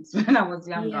things when I was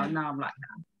younger. Now I'm like,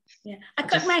 no. Yeah, I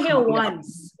cut my hair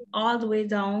once, all the way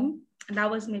down. And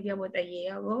that was maybe about a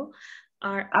year ago,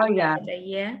 or a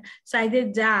year. So I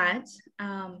did that.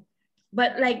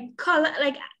 But like color,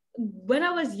 like when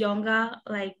I was younger,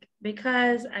 like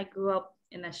because I grew up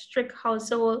in a strict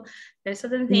household, there's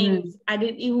certain things I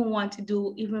didn't even want to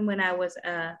do, even when I was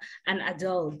an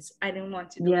adult. I didn't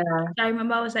want to do. Yeah. So I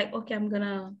remember I was like, okay, I'm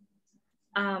gonna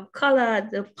color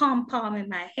the pom-pom in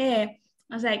my hair.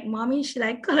 I was like, Mommy, should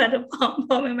I color the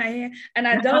pom-pom in my hair? And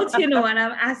adults, you know, and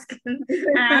I'm asking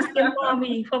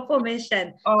Mommy for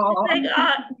permission. Like,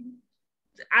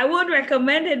 I would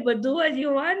recommend it, but do what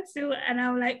you want to. And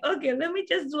I'm like, okay, let me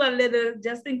just do a little,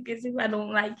 just in case if I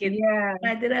don't like it. Yeah.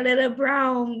 I did a little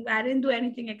brown. I didn't do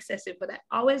anything excessive, but I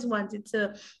always wanted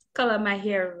to color my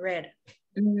hair red.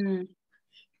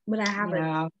 But I haven't.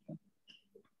 Yeah,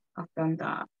 I've done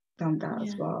that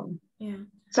as well. Yeah.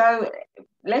 So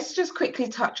let's just quickly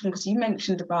touch on, because you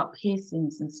mentioned about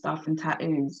piercings and stuff and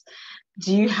tattoos.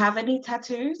 Do you have any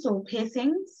tattoos or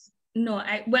piercings? No,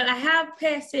 I have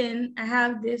piercing. I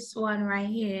have this one right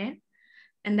here,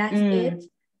 and that's it.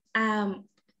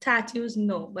 Tattoos,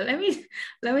 no. But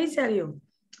let me tell you,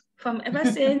 from ever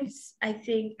since I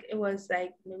think it was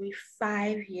like maybe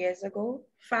 5 years ago,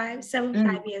 5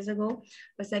 years ago, I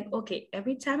was like, okay,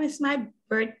 every time it's my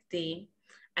birthday,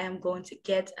 I am going to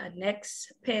get a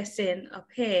next piercing up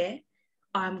here,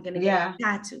 or I'm gonna get a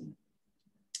tattoo.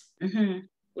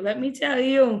 Well, let me tell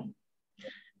you,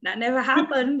 that never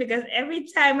happened, because every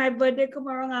time my birthday come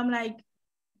around, I'm like,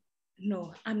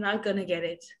 no, I'm not gonna get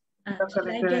it. Should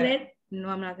I get it? No,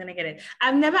 I'm not gonna get it.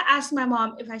 I've never asked my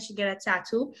mom if I should get a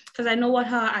tattoo, because I know what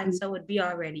her answer would be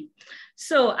already.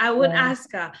 So I would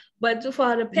ask her. But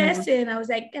for the piercing, I was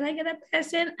like, can I get a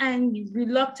piercing? And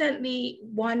reluctantly,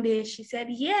 one day she said,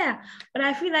 yeah. But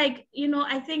I feel like, you know,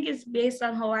 I think it's based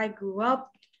on how I grew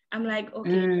up. I'm like,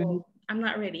 okay, no, I'm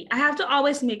not ready. I have to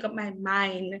always make up my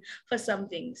mind for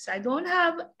something. So I don't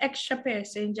have extra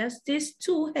piercing, just these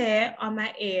 2 hair on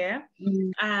my ear,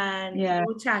 and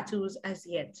no tattoos as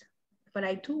yet. But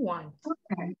I do want.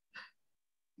 Okay.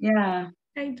 Yeah.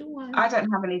 I do want. I don't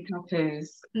have any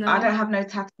tattoos. No. I don't have no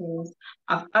tattoos.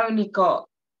 I've only got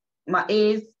my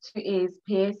ears, 2 ears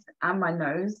pierced, and my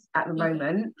nose at the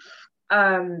moment.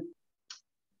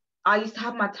 I used to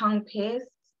have my tongue pierced.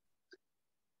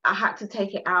 I had to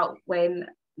take it out when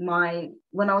I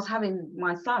was having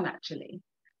my son, actually.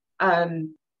 When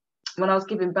I was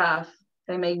giving birth,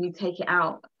 they made me take it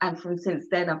out, and since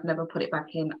then I've never put it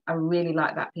back in. I really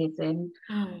like that piercing,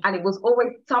 and it was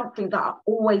always something that I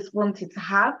always wanted to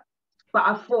have, but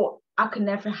I thought I could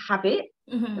never have it.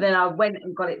 And then I went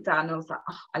and got it done, and I was like,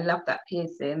 oh, I love that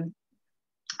piercing.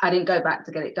 I didn't go back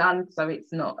to get it done, so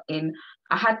it's not in.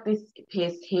 I had this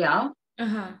pierced here.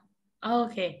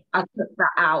 Okay. I took that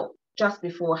out just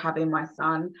before having my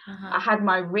son. I had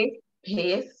my wrist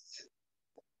pierced.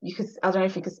 I don't know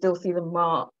if you could still see the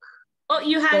mark. Oh,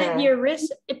 you had your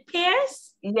wrist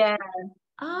pierced? Yeah.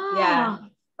 Oh. Yeah.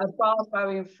 A bar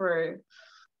going through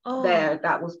there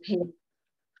that was pierced.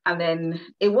 And then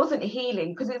it wasn't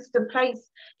healing, because it's the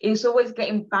place, it's always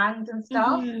getting banged and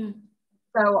stuff.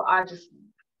 So I just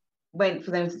went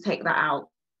for them to take that out.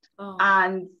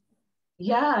 And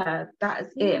yeah, that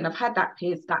is it. And I've had that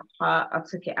pierced, that part, I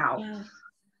took it out.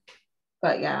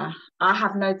 But yeah, I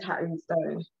have no tattoos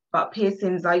though. But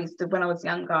piercings, when I was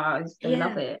younger, I used to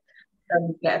love it.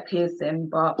 So get a piercing,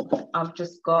 but I've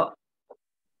just got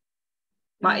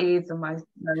my ears and my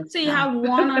nose. So you have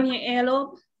one on your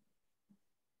earlobe?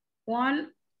 One?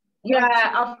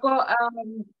 Yeah, I've got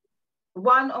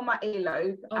one on my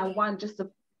earlobe and one just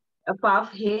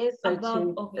above here, so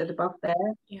above there.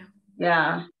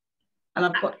 Yeah. And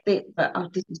I've got this, but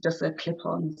this is just a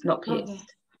clip-on, it's not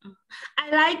pierced. I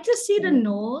like to see the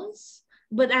nose,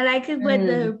 but I like it with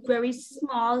the very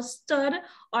small stud,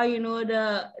 or you know,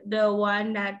 the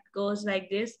one that goes like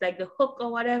this, like the hook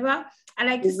or whatever. I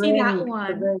like to see that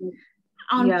one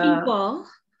on people,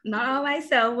 not on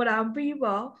myself, but on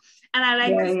people. And I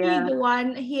like to see the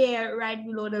one here right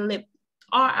below the lip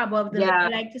or above the lip. I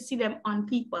like to see them on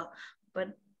people,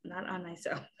 but not on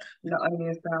myself. Not on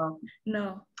yourself.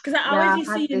 No. Because I always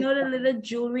used to, the little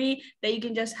jewelry that you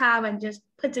can just have and just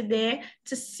put it there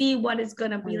to see what it's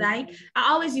gonna be like.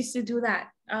 I always used to do that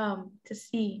to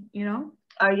see,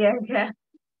 Oh yeah.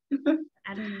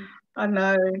 I don't know. I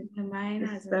know. My mind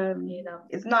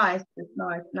it's nice. It's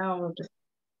nice. Now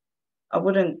I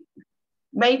wouldn't.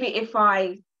 Maybe if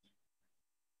I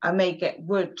may get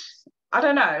wood. I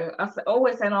don't know.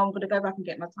 Always saying, I'm going to go back and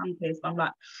get my tongue pierced. I'm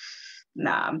like,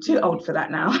 nah, I'm too old for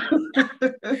that now.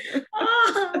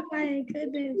 Oh my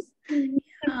goodness.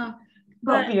 Yeah.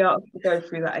 Can't be asked to go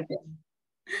through that again.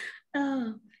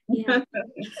 Oh yeah.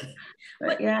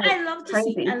 But yeah, I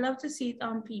love to see it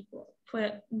on people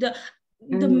for the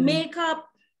makeup,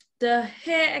 the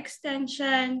hair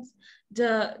extensions,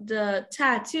 the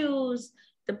tattoos,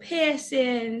 the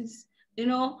piercings,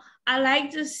 I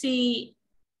like to see,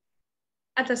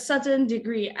 at a certain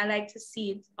degree, I like to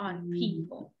see it on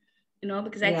people,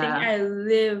 because I think I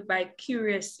live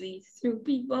vicariously through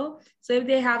people. So if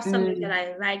they have something that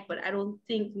I like, but I don't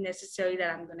think necessarily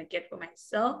that I'm going to get for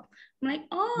myself, I'm like,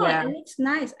 it looks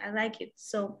nice. I like it.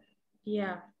 So,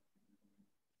 yeah.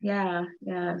 Yeah.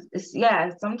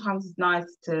 Sometimes it's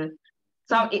nice to,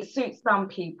 it suits some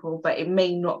people, but it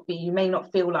may not be, you may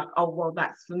not feel like, oh, well,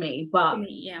 that's for me, but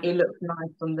it looks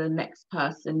nice on the next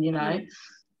person,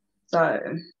 So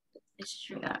it's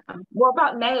true. Yeah. What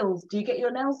about nails? Do you get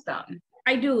your nails done?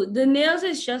 I do. The nails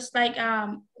is just like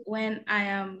when I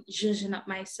am zhuzhing up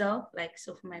myself, like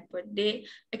so for my birthday,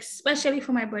 especially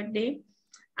for my birthday,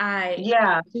 I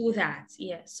do that.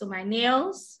 Yeah. So my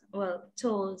nails,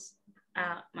 toes,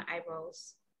 my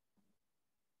eyebrows,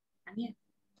 and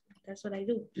that's what I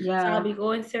do. Yeah. So I'll be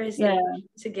going Thursday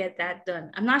to get that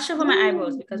done. I'm not sure for my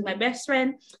eyebrows because my best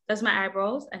friend does my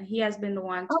eyebrows and he has been the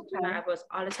one to do my eyebrows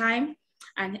all the time.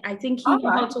 And I think he knows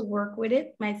how to work with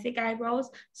it, my thick eyebrows.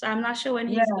 So I'm not sure when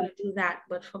he's going to do that.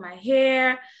 But for my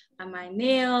hair and my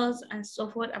nails and so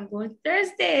forth, I'm going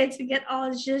Thursday to get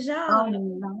all zhuzh. Oh,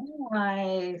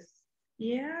 nice.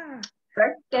 Yeah.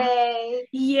 Birthday.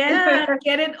 Yeah,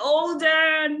 getting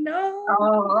older. No.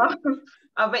 Oh,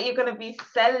 I bet you're going to be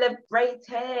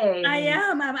celebrating. I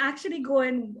am. I'm actually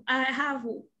going. I have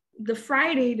the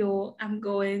Friday though. I'm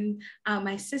going.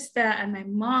 My sister and my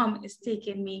mom is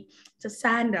taking me to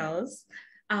Sandals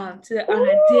on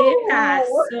a day pass.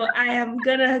 So I am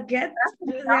gonna get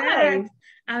to do that.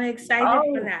 I'm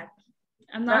excited for that.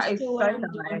 I'm not sure what I'm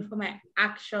doing for my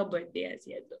actual birthday as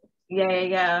yet though.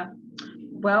 Yeah.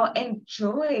 Well,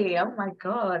 enjoy. Oh my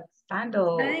God,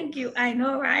 Sandals. Thank you. I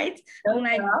know, right? I'm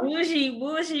like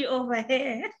bougie over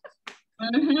here.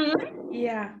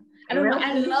 Yeah. I don't know.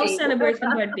 I love celebrating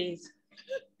birthdays.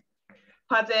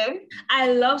 Pardon?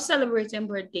 I love celebrating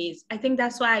birthdays. I think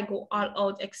that's why I go all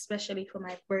out, especially for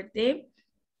my birthday.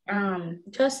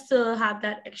 Just to have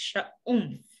that extra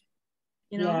oomph.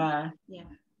 Yeah.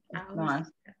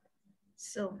 Nice.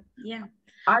 So yeah.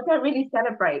 I don't really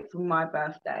celebrate for my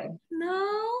birthday.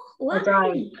 No, why?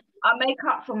 I make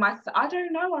up for myself. I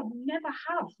don't know. I never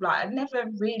have. Like, I never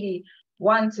really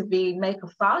want to make a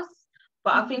fuss.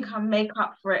 But I think I make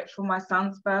up for it for my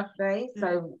son's birthday.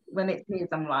 So when it's his,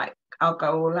 I'm like, I'll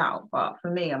go all out. But for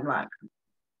me, I'm like,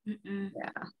 I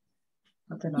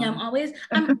don't know. Yeah,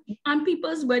 I'm on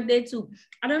people's birthday too.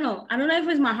 I don't know if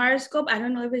it's my horoscope. I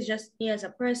don't know if it's just me as a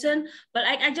person. But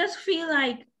I just feel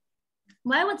like,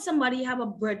 why would somebody have a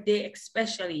birthday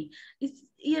especially? It's,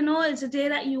 it's a day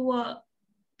that you were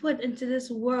put into this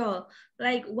world.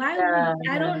 Like, why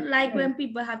I don't like when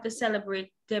people have to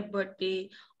celebrate their birthday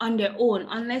on their own,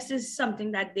 unless it's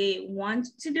something that they want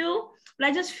to do. But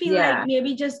I just feel like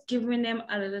maybe just giving them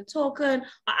a little token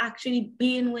or actually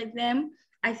being with them.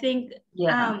 I think,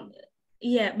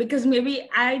 because maybe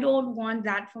I don't want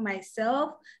that for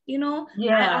myself,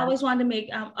 I always want to make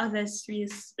others feel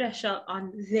special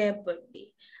on their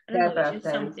birthday. I don't know, it's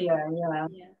just something. Yeah.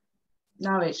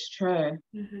 No, it's true.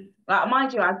 Like,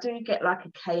 mind you, I do get like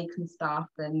a cake and stuff,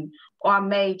 or I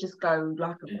may just go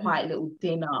like a quiet little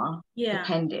dinner,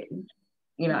 depending,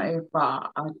 but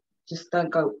I just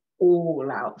don't go all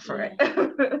out for it.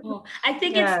 I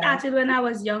think it started when I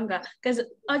was younger, because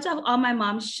out of all my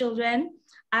mom's children,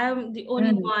 I'm the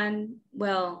only one,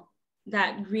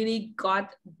 that really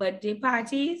got birthday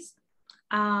parties.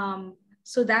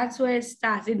 So that's where it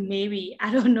started, maybe.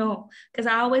 I don't know. Because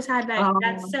I always had like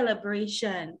that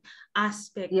celebration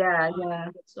aspect.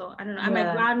 So I don't know. And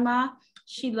my grandma,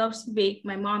 she loves to bake.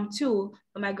 My mom too.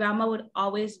 But my grandma would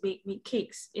always bake me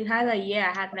cakes. It had a year,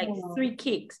 I had like 3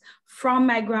 cakes from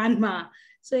my grandma.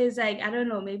 So it's like, I don't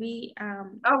know, maybe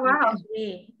wow.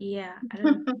 Yeah, I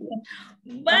don't know.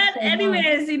 But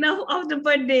anyways, enough of the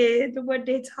birthday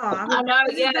talk. I know,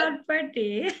 It's not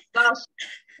birthday. Gosh,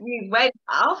 We went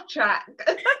off track.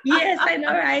 Yes, I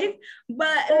know, right?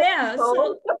 But yeah,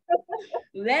 so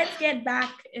let's get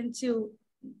back into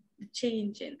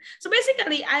changing. So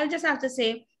basically, I just have to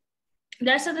say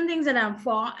there are certain things that I'm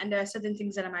for and there are certain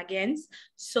things that I'm against.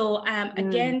 So I'm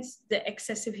against the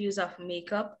excessive use of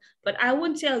makeup, but I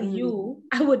wouldn't tell you,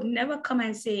 I would never come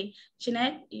and say,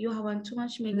 Ginette, you have on too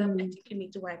much makeup. I think you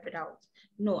need to wipe it out.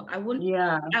 No, I wouldn't.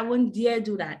 Yeah. I wouldn't dare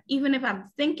do that. Even if I'm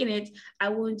thinking it, I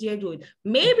wouldn't dare do it.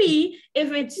 Maybe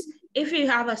if you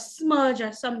have a smudge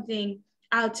or something,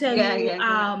 I'll tell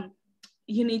you,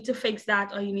 you need to fix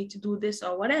that or you need to do this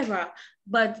or whatever.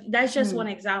 But that's just one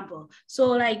example.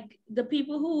 So like the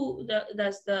people who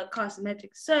does the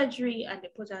cosmetic surgery and they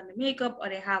put on the makeup or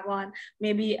they have on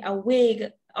maybe a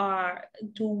wig or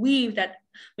to weave that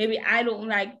maybe I don't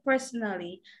like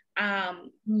personally,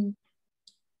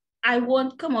 I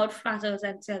won't come out flatters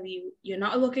and tell you you're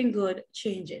not looking good,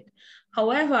 change it.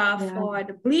 However, for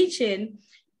the bleaching,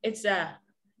 it's a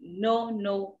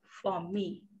no for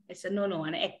me. It's a no,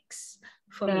 an X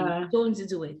for me. Don't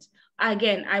do it.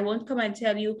 Again, I won't come and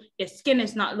tell you your skin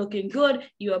is not looking good.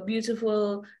 You are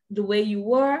beautiful the way you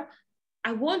were.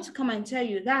 I won't come and tell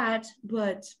you that,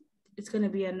 but it's gonna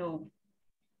be a no.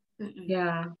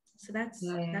 Yeah. So that's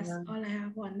all I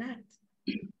have on that.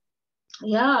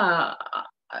 Yeah.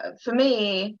 For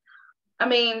me, I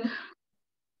mean,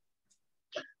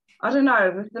 I don't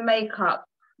know, with the makeup,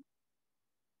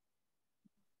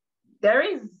 there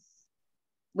is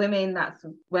women that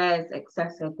wears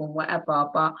excessive or whatever,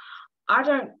 but I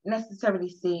don't necessarily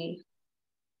see,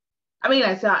 I mean,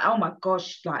 I say, like, oh my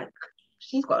gosh, like,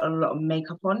 she's got a lot of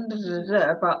makeup on,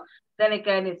 but then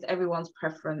again, it's everyone's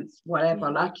preference, whatever.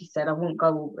 Like you said, I won't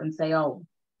go and say, oh,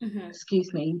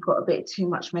 excuse me, you've got a bit too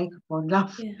much makeup on,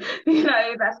 love. You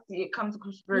know, it comes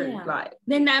across rude. Like,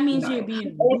 then that means you're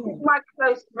being rude. This is my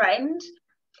close friend,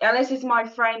 unless it's my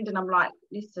friend, and I'm like,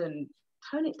 listen,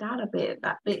 tone it down a bit.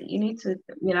 That bit you need to,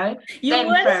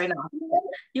 fair enough.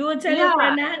 You would tell your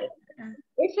friend that?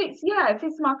 If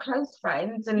it's my close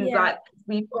friends and like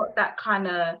we've got that kind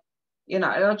of,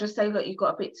 I'll just say, look, you've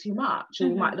got a bit too much, or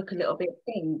you might look a little bit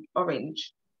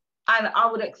orange. And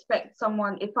I would expect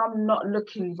someone, if I'm not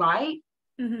looking right,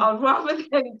 I'd rather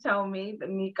them tell me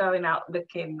than me going out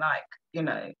looking like,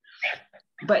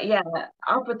 But yeah,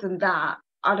 other than that,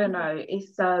 I don't know.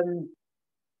 It's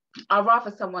I'd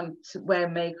rather someone to wear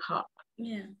makeup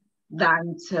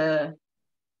than to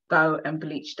go and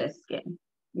bleach their skin,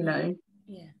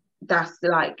 That's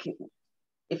like,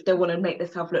 if they want to make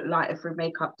themselves look lighter through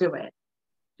makeup, do it.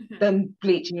 Then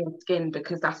bleaching your skin,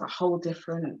 because that's just a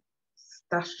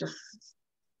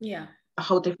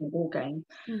whole different ball game.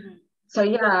 So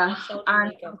yeah,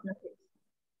 and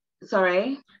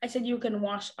sorry, I said you can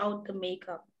wash out the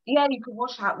makeup. Yeah, you can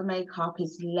wash out the makeup.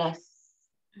 Is less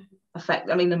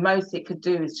effective. I mean, the most it could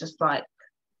do is just like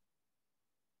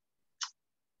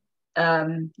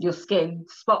your skin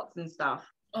spots and stuff.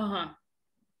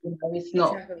 It's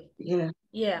not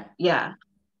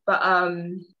but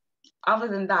other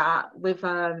than that, with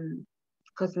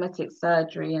cosmetic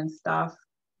surgery and stuff,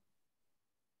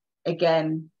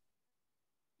 again,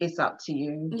 it's up to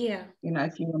you.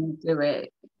 If you want to do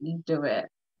it, you do it.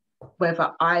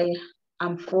 Whether I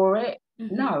am for it,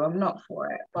 no, I'm not for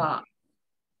it, but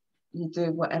you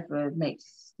do whatever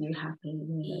makes you happy,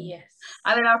 really.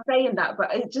 I mean, I'm saying that,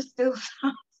 but it just still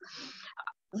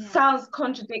sounds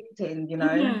contradicting,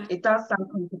 It does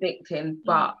sound contradicting,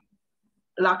 but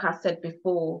like I said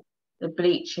before, the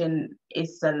bleaching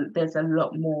there's a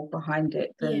lot more behind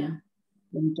it than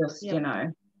just,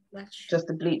 just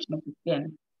the bleaching of the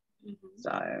skin.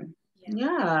 So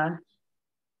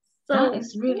that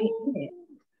is really it.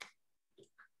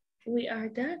 We are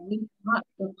done. We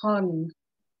touched upon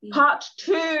part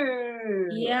 2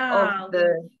 of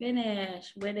the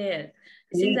finish with it.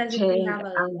 It seems as if we have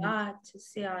a lot to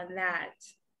say on that.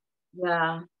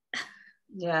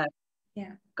 Yeah.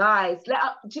 Guys, do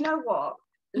you know what?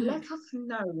 Let us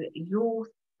know your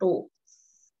thoughts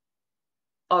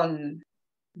on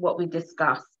what we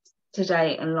discussed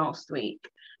today and last week.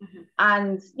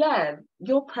 And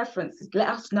your preferences. Let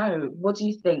us know. What do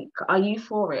you think? Are you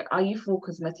for it? Are you for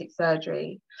cosmetic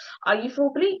surgery? Are you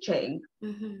for bleaching?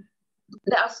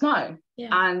 Let us know.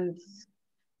 And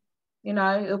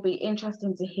it'll be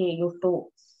interesting to hear your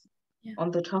thoughts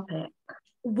on the topic.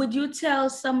 Would you tell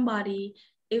somebody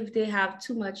if they have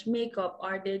too much makeup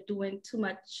or they're doing too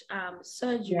much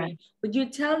surgery? Would you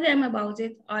tell them about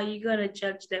it, or are you gonna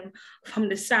judge them from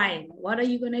the side? What are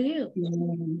you gonna do?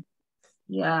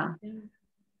 Yeah,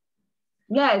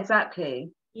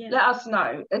 exactly. Let us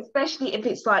know, especially if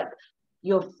it's like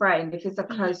your friend, if it's a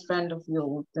close friend of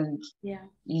yours, and Yeah.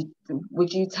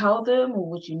 would you tell them or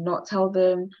would you not tell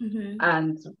them?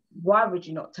 And why would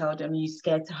you not tell them? Are you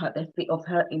scared to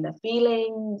hurting their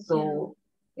feelings, or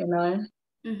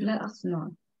let us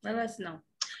know. Let us know.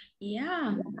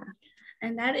 Yeah.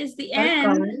 And that is the So,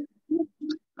 end. Guys,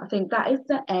 I think that is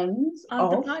the end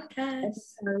of the podcast.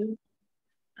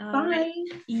 Bye. Right.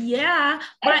 Yeah.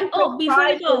 But before we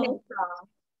go,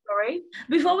 sorry.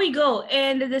 Before we go,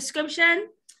 in the description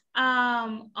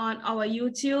on our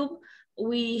YouTube,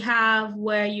 we have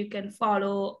where you can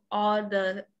follow all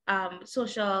the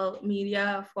social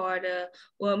media for the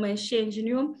Women's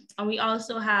Changing Room. And we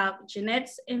also have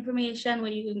Ginette's information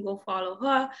where you can go follow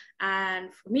her.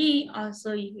 And for me,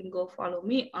 also, you can go follow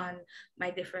me on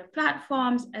my different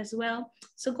platforms as well.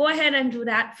 So go ahead and do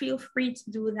that. Feel free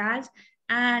to do that.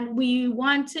 And we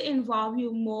want to involve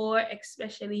you more,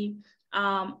 especially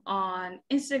on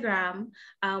Instagram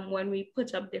when we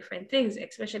put up different things,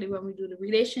 especially when we do the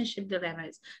relationship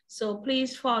dilemmas. So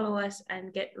please follow us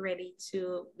and get ready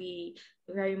to be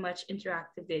very much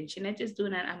interactive there. Ginette is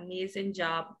doing an amazing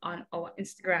job on our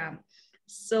Instagram.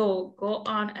 So go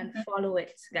on and follow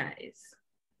it, guys.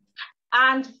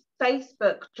 And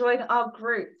Facebook, join our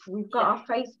group. We've got our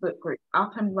Facebook group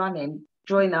up and running.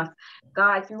 Join us.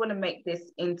 Guys, we want to make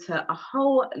this into a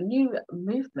whole new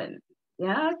movement.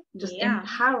 Yeah, just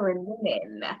empowering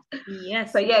women.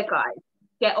 Yes. So yeah, guys,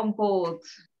 get on board,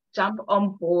 jump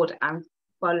on board and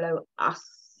follow us.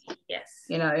 Yes.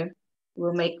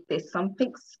 We'll make this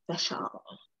something special.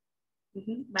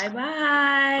 Bye-bye.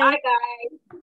 Bye, guys.